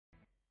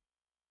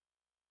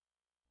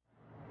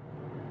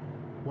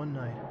One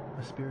night,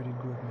 a spirited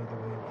group made their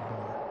way into the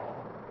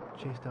bar,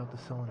 chased out the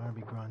sullen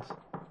army grunts,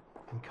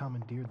 and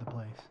commandeered the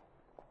place.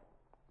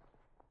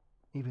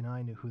 Even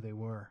I knew who they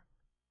were.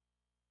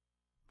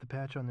 The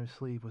patch on their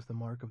sleeve was the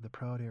mark of the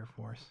proud Air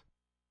Force.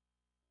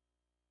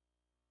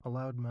 A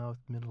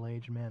loud-mouthed,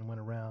 middle-aged man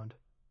went around,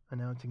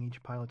 announcing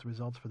each pilot's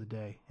results for the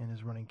day and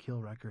his running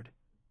kill record.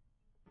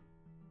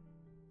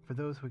 For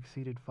those who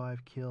exceeded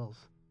 5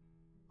 kills,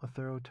 a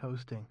thorough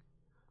toasting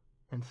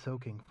and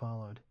soaking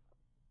followed.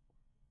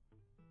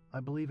 I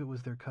believe it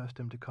was their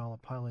custom to call a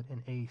pilot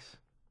an ace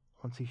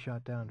once he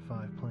shot down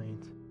 5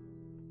 planes.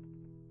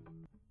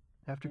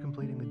 After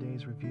completing the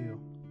day's review,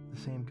 the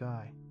same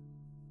guy,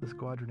 the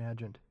squadron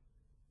adjutant,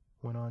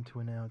 went on to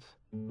announce,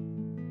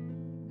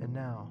 "And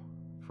now,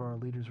 for our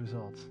leader's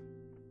results."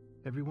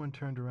 Everyone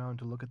turned around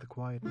to look at the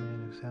quiet man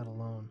who sat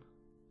alone,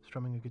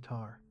 strumming a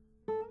guitar.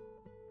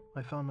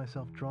 I found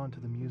myself drawn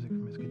to the music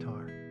from his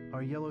guitar.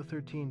 Our Yellow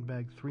 13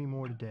 bagged 3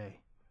 more today,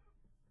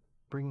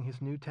 bringing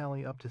his new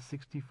tally up to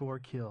 64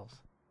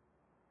 kills.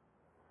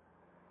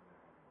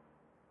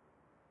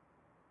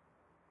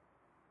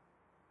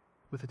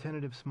 With a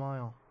tentative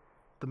smile,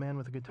 the man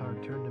with the guitar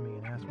turned to me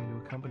and asked me to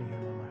accompany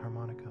him on my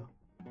harmonica.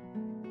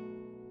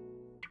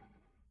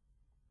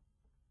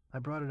 I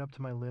brought it up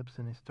to my lips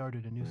and I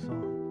started a new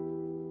song.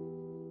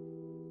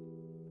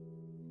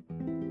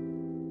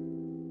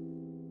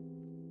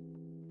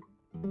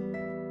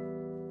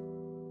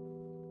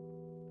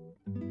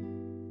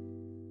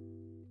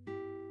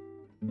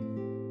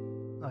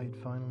 I had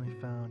finally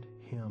found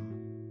him.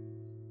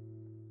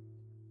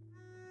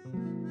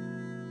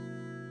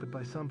 But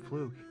by some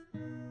fluke,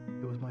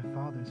 it was my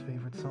father's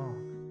favorite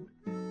song,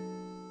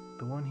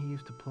 the one he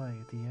used to play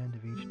at the end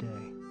of each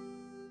day.